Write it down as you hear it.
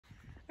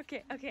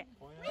Okay, okay.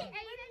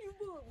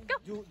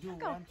 Do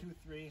 1, 2,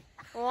 3.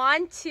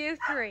 1, 2,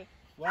 3.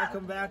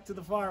 Welcome back to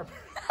the farm.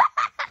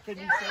 Can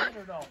you say it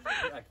or no?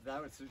 Yeah,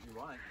 that would suit you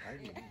want.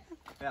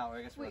 Yeah, well,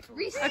 I guess we're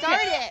Restart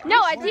it.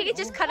 No, I think it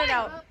just cut it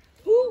out.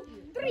 2,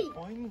 3.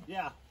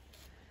 Yeah.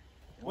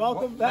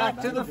 Welcome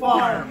back to the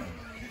farm.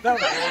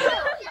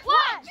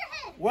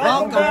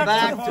 Welcome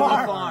back to the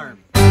farm.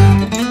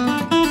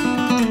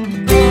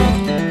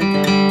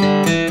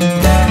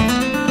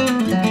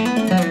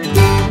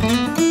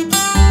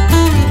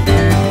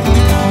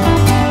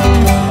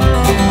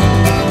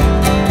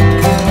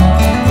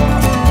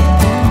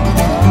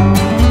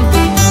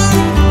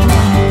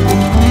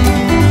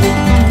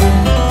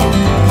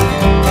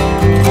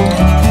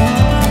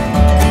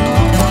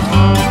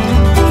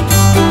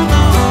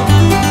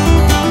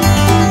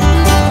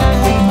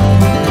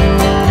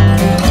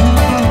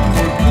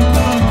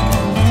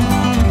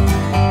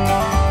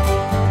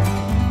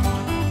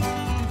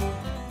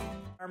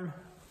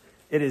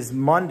 It is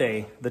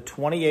Monday, the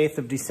 28th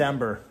of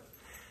December.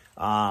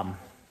 We're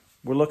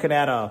looking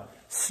at a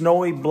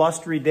snowy,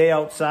 blustery day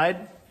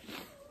outside.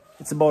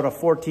 It's about a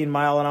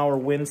 14-mile-an-hour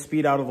wind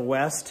speed out of the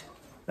west.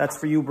 That's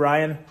for you,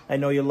 Brian. I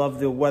know you love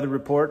the weather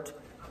report.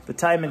 The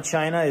time in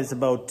China is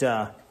about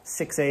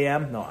 6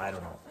 a.m. No, I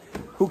don't know.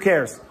 Who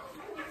cares?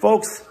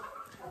 Folks,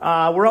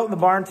 we're out in the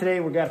barn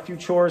today. We've got a few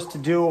chores to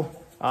do.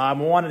 I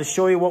wanted to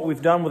show you what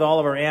we've done with all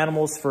of our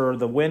animals for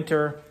the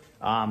winter.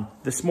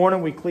 This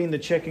morning we cleaned the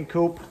chicken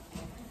coop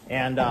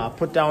and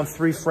put down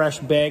 3 fresh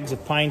bags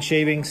of pine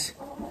shavings.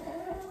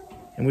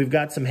 And we've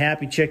got some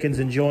happy chickens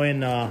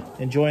enjoying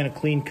a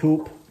clean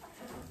coop.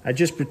 I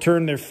just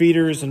returned their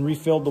feeders and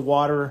refilled the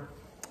water.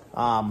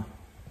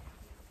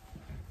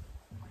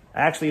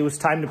 Actually, it was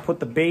time to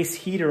put the base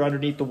heater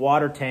underneath the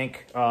water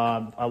tank,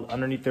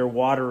 underneath their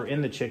water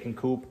in the chicken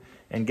coop,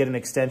 and get an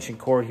extension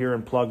cord here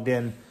and plugged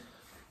in.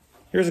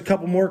 Here's a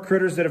couple more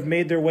critters that have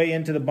made their way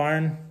into the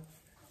barn.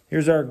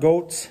 Here's our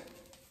goats.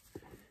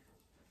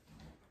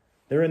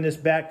 They're in this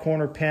back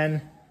corner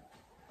pen.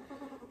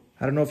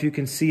 I don't know if you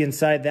can see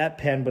inside that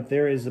pen, but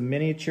there is a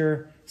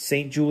miniature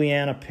St.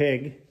 Juliana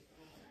pig.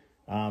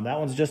 That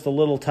one's just a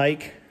little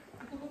tyke.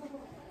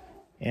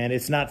 And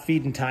it's not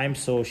feeding time,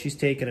 so she's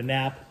taking a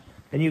nap.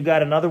 And you've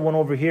got another one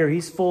over here.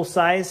 He's full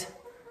size.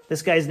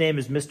 This guy's name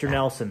is Mr.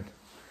 Nelson.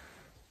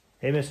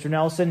 Hey, Mr.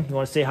 Nelson, you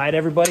want to say hi to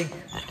everybody?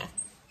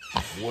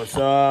 What's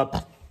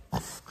up?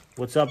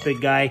 What's up,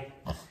 big guy?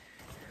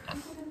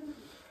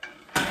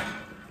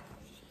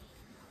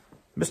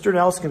 Mr.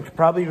 Nelson could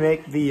probably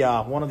make the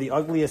one of the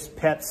ugliest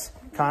pets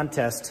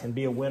contest and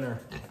be a winner.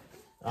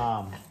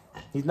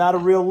 He's not a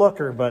real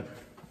looker, but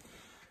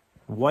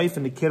the wife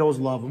and the kiddos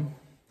love him.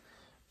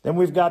 Then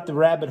we've got the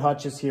rabbit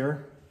hutches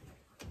here.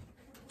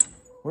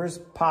 Where's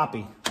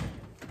Poppy?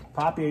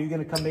 Poppy, are you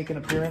going to come make an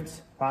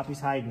appearance? Poppy's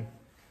hiding.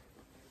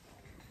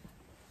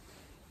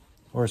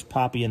 Or is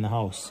Poppy in the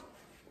house?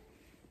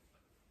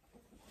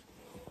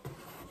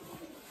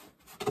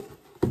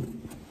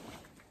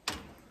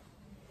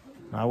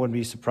 I wouldn't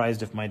be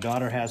surprised if my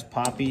daughter has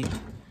Poppy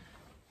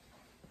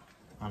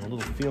on a little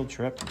field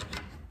trip.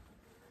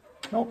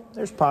 Nope,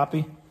 there's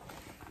Poppy.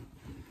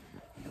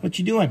 What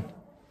you doing?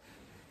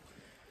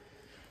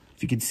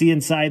 If you can see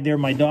inside there,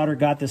 my daughter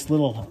got this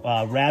little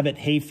rabbit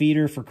hay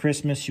feeder for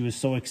Christmas. She was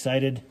so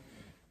excited.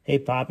 Hey,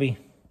 Poppy.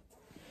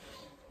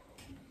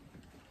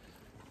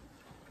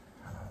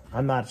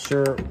 I'm not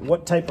sure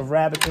what type of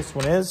rabbit this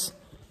one is.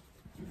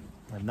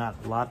 I have not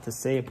a lot to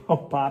say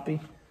about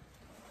Poppy.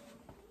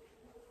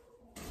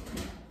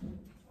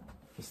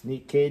 This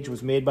neat cage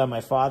was made by my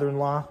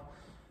father-in-law.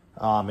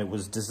 It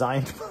was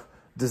designed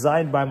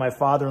by my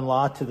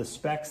father-in-law to the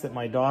specs that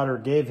my daughter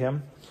gave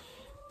him.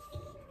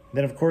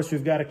 Then, of course,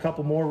 we've got a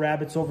couple more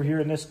rabbits over here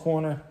in this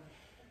corner.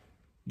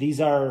 These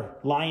are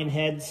lion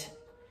heads.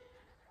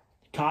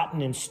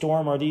 Cotton and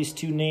Storm are these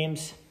two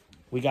names.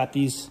 We got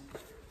these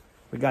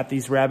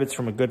rabbits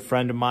from a good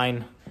friend of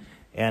mine,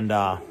 and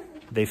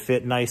they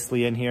fit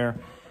nicely in here.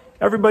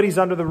 Everybody's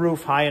under the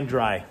roof, high and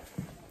dry.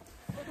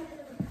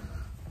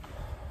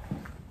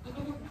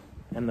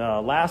 And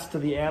the last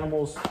of the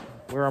animals,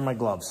 where are my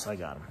gloves? I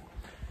got them.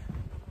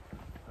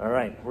 All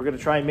right, we're gonna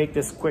try and make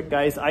this quick,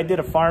 guys. I did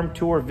a farm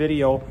tour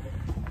video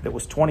that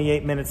was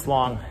 28 minutes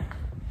long.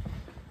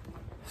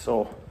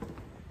 So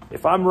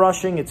if I'm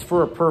rushing, it's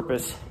for a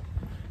purpose.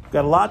 I've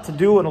got a lot to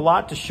do and a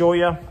lot to show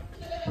you.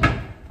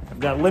 I've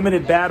got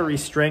limited battery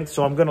strength,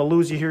 so I'm gonna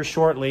lose you here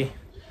shortly.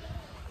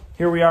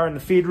 Here we are in the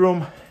feed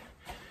room.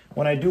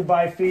 When I do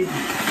buy feed,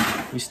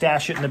 we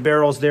stash it in the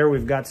barrels there.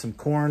 We've got some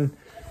corn.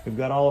 We've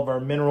got all of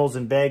our minerals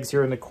in bags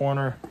here in the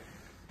corner.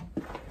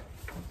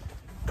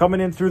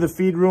 Coming in through the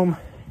feed room,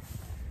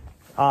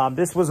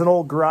 this was an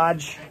old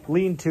garage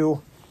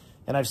lean-to,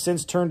 and I've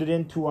since turned it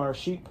into our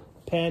sheep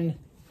pen.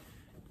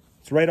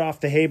 It's right off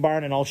the hay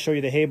barn, and I'll show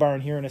you the hay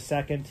barn here in a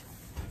second.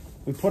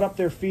 We put up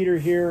their feeder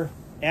here,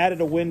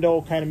 added a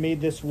window, kind of made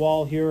this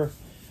wall here,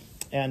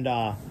 and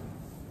the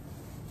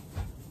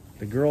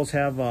girls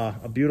have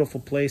a beautiful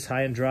place,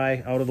 high and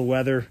dry, out of the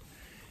weather.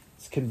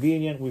 It's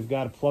convenient. We've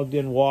got a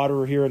plugged-in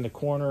water here in the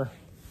corner.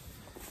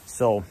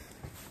 So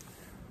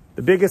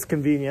the biggest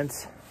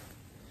convenience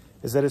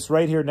is that it's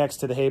right here next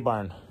to the hay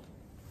barn.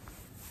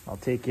 I'll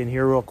take you in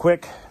here real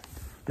quick.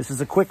 This is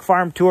a quick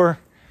farm tour.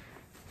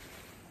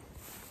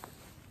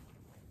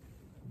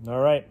 All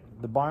right,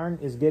 the barn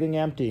is getting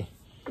empty,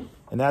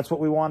 and that's what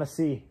we want to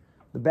see.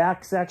 The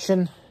back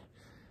section,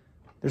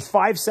 there's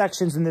 5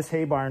 sections in this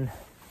hay barn,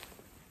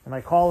 and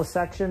I call a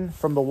section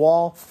from the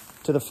wall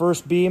to the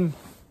first beam,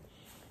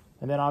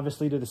 and then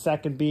obviously to the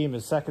second beam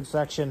is second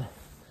section.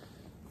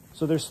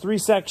 So there's 3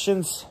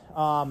 sections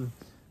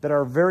that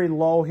are very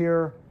low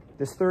here.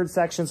 This third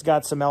section's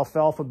got some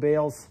alfalfa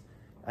bales,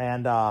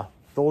 and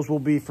those will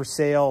be for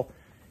sale.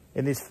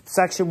 In this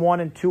section 1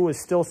 and 2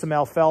 is still some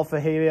alfalfa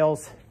hay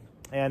bales,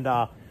 and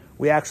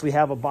we actually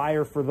have a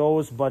buyer for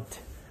those, but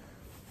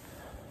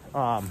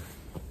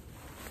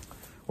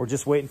we're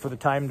just waiting for the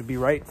time to be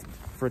right,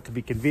 for it to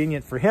be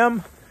convenient for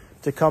him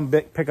to come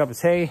pick up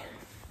his hay.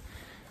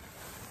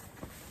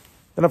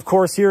 Then of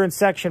course here in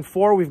section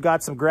 4, we've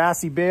got some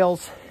grassy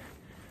bales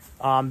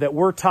that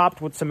were topped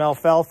with some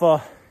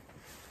alfalfa.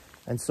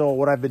 And so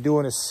what I've been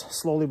doing is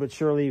slowly but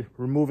surely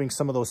removing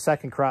some of those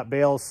second crop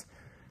bales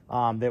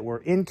that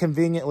were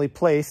inconveniently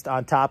placed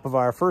on top of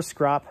our first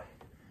crop.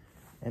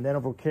 And then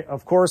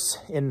of course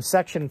in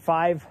section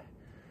 5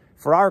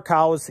 for our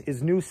cows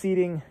is new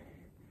seeding.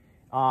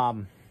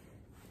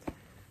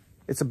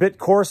 It's a bit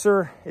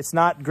coarser. It's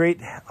not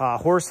great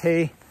horse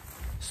hay.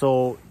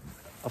 So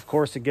of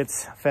course it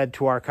gets fed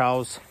to our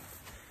cows.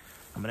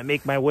 I'm gonna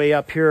make my way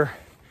up here,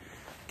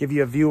 give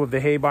you a view of the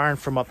hay barn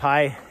from up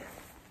high.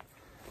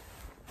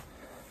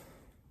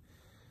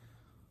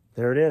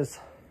 There it is.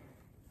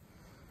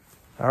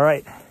 All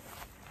right.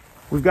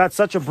 We've got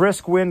such a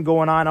brisk wind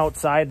going on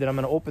outside that I'm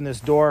going to open this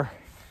door,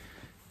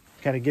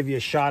 kind of give you a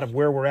shot of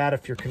where we're at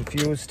if you're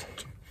confused.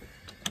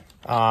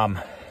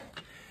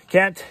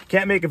 Can't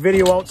make a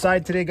video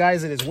outside today,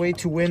 guys. It is way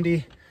too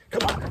windy.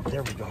 Come on.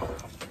 There we go.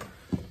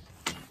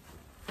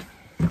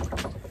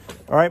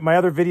 All right. My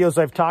other videos,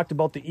 I've talked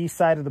about the east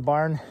side of the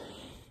barn.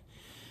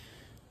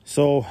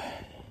 So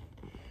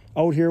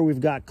out here, we've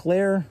got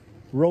Claire,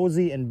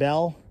 Rosie, and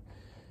Belle.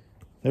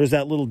 There's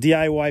that little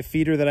DIY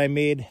feeder that I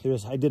made.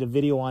 I did a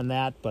video on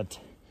that, but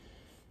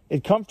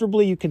it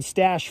comfortably, you can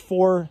stash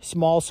 4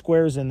 small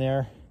squares in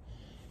there,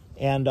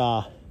 and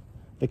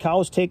the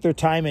cows take their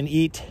time and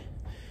eat.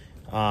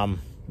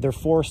 They're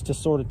forced to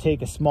sort of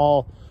take a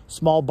small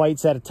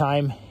bites at a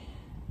time.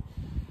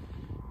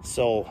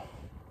 So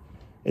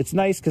it's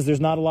nice because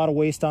there's not a lot of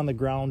waste on the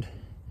ground.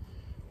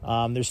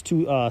 There's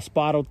 2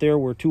 spot out there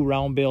where 2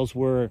 round bales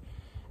were,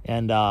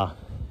 and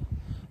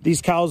these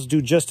cows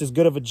do just as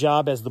good of a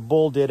job as the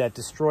bull did at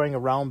destroying a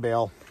round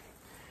bale.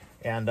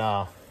 And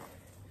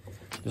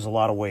there's a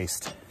lot of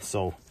waste.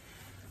 So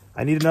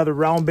I need another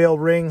round bale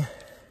ring,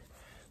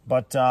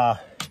 but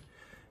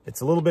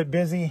it's a little bit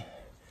busy.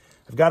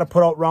 I've got to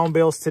put out round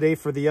bales today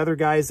for the other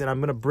guys, and I'm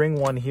going to bring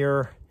one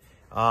here.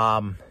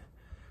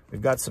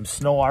 We've got some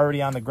snow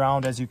already on the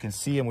ground, as you can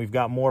see, and we've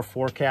got more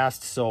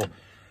forecast. So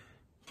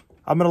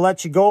I'm going to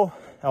let you go.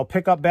 I'll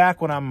pick up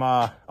back when I'm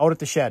out at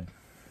the shed.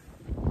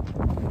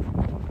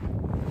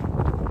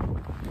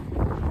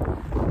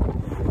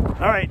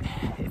 All right,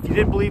 if you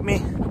didn't believe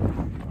me,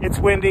 it's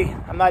windy.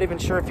 I'm not even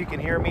sure if you can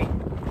hear me.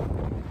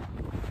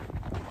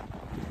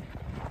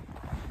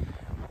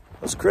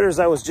 Those critters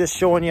I was just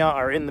showing you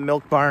are in the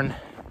milk barn,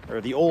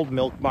 or the old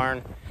milk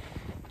barn.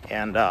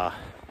 And I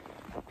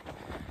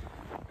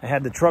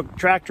had the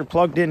tractor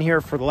plugged in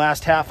here for the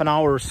last half an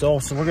hour or so.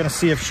 So we're gonna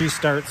see if she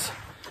starts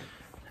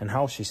and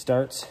how she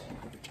starts.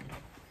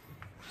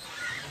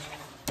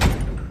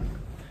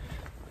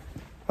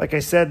 Like I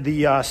said,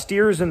 the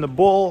steers and the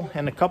bull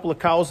and a couple of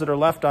cows that are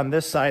left on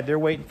this side, they're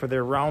waiting for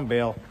their round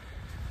bale.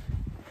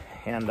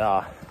 And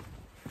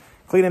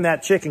cleaning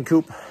that chicken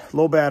coop,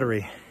 low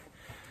battery.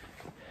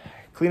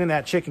 Cleaning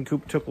that chicken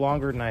coop took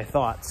longer than I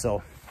thought.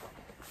 So,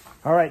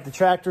 all right, the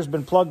tractor's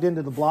been plugged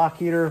into the block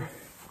heater.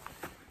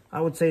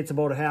 I would say it's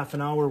about a half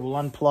an hour. We'll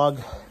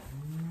unplug.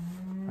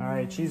 All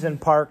right, she's in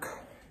park.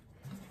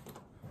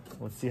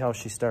 Let's see how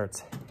she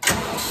starts.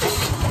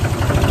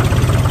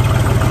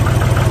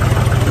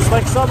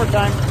 Like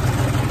summertime.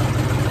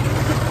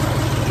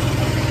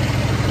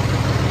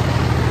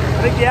 I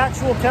think the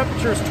actual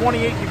temperature is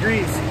 28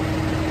 degrees.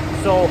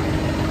 So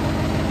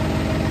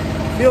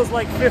feels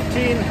like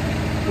 15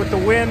 with the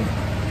wind.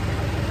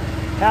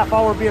 Half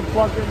hour being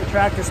plugged in, the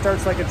tractor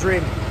starts like a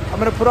dream. I'm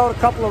gonna put out a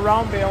couple of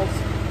round bales.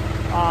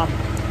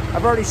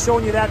 I've already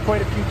shown you that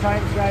quite a few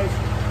times, guys.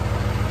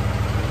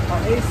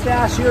 Our hay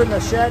stash here in the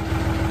shed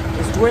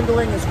is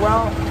dwindling as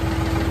well.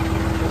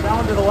 We're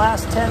down to the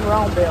last 10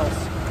 round bales.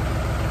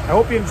 I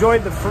hope you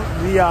enjoyed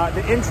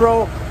the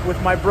intro with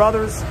my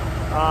brothers.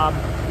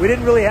 We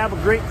didn't really have a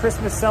great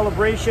Christmas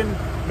celebration.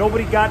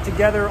 Nobody got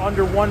together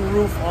under one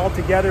roof all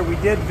together. We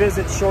did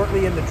visit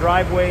shortly in the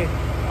driveway.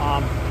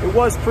 It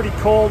was pretty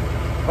cold,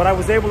 but I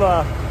was able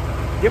to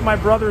get my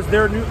brothers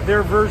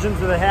their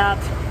versions of the hat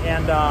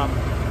and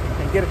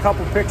get a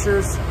couple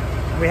pictures.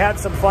 We had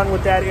some fun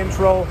with that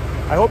intro.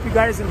 I hope you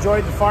guys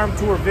enjoyed the farm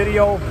tour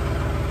video.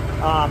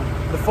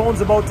 The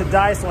phone's about to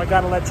die, so I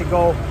gotta let you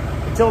go.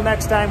 Until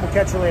next time, we'll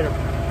catch you later.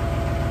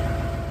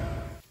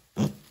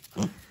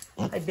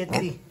 Hi,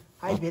 Bitsy.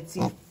 Hi,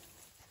 Bitsy.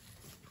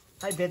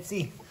 Hi,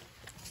 Bitsy.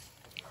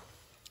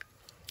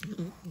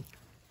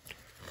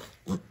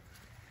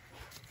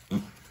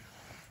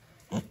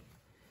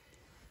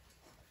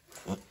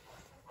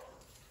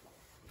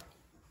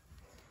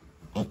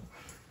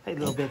 Hey,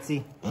 little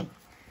Bitsy.